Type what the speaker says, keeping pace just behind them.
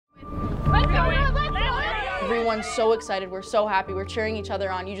Everyone's so excited, we're so happy, we're cheering each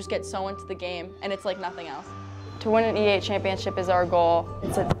other on. You just get so into the game, and it's like nothing else. To win an E8 championship is our goal.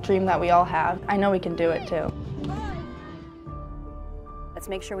 It's a dream that we all have. I know we can do it too. Let's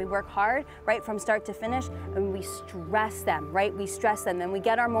make sure we work hard, right, from start to finish, and we stress them, right? We stress them. Then we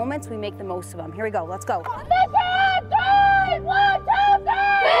get our moments, we make the most of them. Here we go, let's go.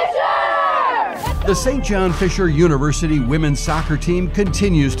 The St. John Fisher University women's soccer team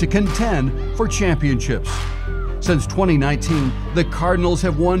continues to contend for championships. Since 2019, the Cardinals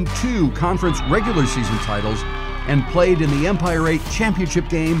have won 2 conference regular season titles and played in the Empire 8 championship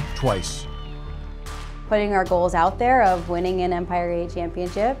game twice. Putting our goals out there of winning an Empire 8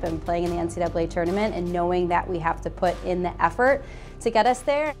 championship and playing in the NCAA tournament and knowing that we have to put in the effort to get us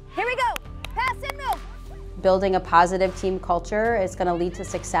there. Here we go, pass and move. Building a positive team culture is going to lead to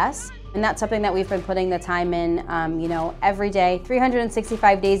success. And that's something that we've been putting the time in, every day,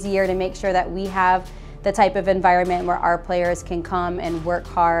 365 days a year, to make sure that we have the type of environment where our players can come and work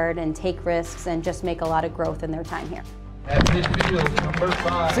hard and take risks and just make a lot of growth in their time here. At midfield, number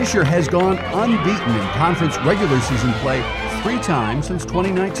 5. Fisher has gone unbeaten in conference regular season play 3 times since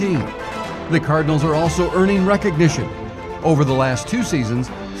 2019. The Cardinals are also earning recognition. Over the last 2 seasons,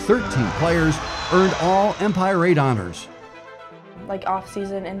 13 players earned all Empire 8 honors. Like off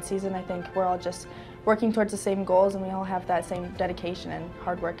season, in season, I think we're all just working towards the same goals and we all have that same dedication and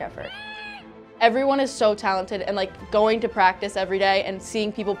hard work effort. Everyone is so talented, and like going to practice every day and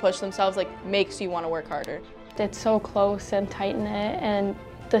seeing people push themselves makes you want to work harder. It's so close and tight-knit, and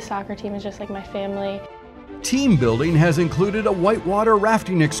the soccer team is just like my family. Team building has included a whitewater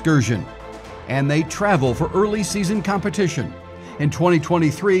rafting excursion, and they travel for early season competition. In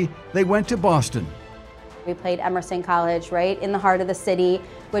 2023, they went to Boston. We played Emerson College, right in the heart of the city,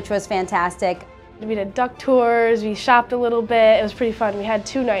 which was fantastic. We did duck tours, we shopped a little bit, it was pretty fun. We had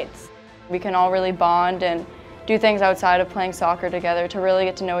 2 nights. We can all really bond and do things outside of playing soccer together to really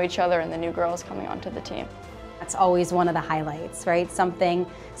get to know each other and the new girls coming onto the team. That's always one of the highlights, right? Some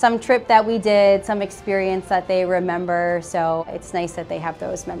trip that we did, some experience that they remember, so it's nice that they have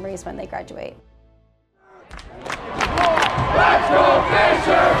those memories when they graduate. Let's go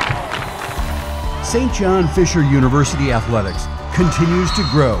Fisher! St. John Fisher University Athletics continues to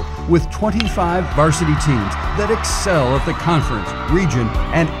grow with 25 varsity teams that excel at the conference, region,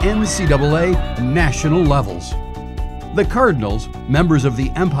 and NCAA national levels. The Cardinals, members of the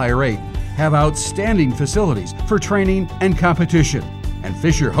Empire 8, have outstanding facilities for training and competition, and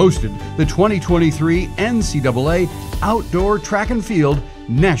Fisher hosted the 2023 NCAA Outdoor Track and Field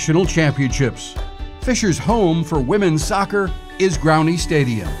National Championships. Fisher's home for women's soccer is Growney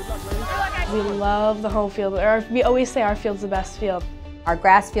Stadium. We love the home field. We always say our field's the best field. Our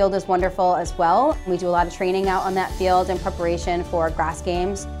grass field is wonderful as well. We do a lot of training out on that field in preparation for grass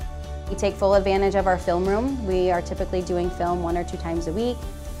games. We take full advantage of our film room. We are typically doing film 1 or 2 times a week.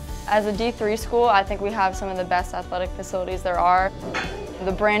 As a D3 school, I think we have some of the best athletic facilities there are.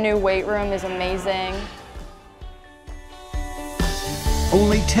 The brand new weight room is amazing.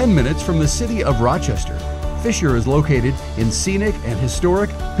 Only 10 minutes from the city of Rochester, Fisher is located in scenic and historic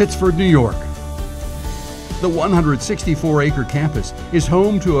Pittsford, New York. The 164-acre campus is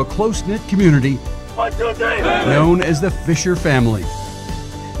home to a close-knit community known as the Fisher family.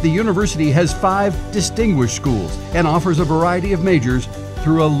 The university has 5 distinguished schools and offers a variety of majors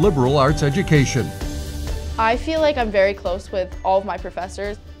through a liberal arts education. I feel like I'm very close with all of my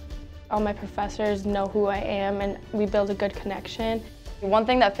professors. All my professors know who I am, and we build a good connection. One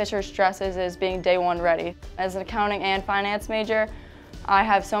thing that Fisher stresses is being day 1 ready. As an accounting and finance major, I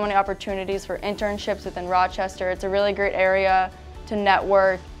have so many opportunities for internships within Rochester. It's a really great area to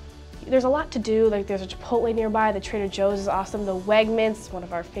network. There's a lot to do. Like, there's a Chipotle nearby, the Trader Joe's is awesome, the Wegmans is one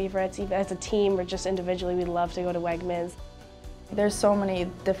of our favorites. Even as a team or just individually, we love to go to Wegmans. There's so many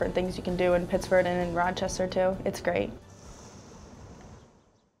different things you can do in Pittsford and in Rochester too. It's great.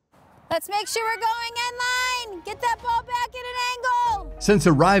 Let's make sure we're going in line. Get that ball back in an angle. Since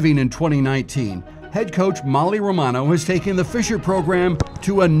arriving in 2019, head coach Molly Romano has taken the Fisher program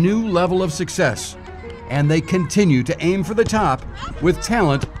to a new level of success, and they continue to aim for the top with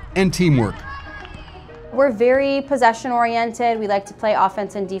talent and teamwork. We're very possession oriented. We like to play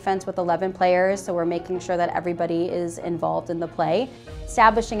offense and defense with 11 players, so we're making sure that everybody is involved in the play.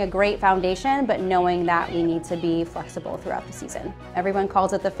 Establishing a great foundation, but knowing that we need to be flexible throughout the season. Everyone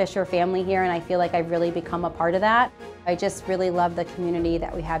calls it the Fisher family here, and I feel like I've really become a part of that. I just really love the community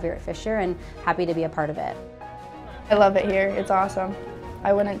that we have here at Fisher and happy to be a part of it. I love it here. It's awesome.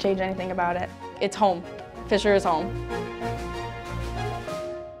 I wouldn't change anything about it. It's home. Fisher is home.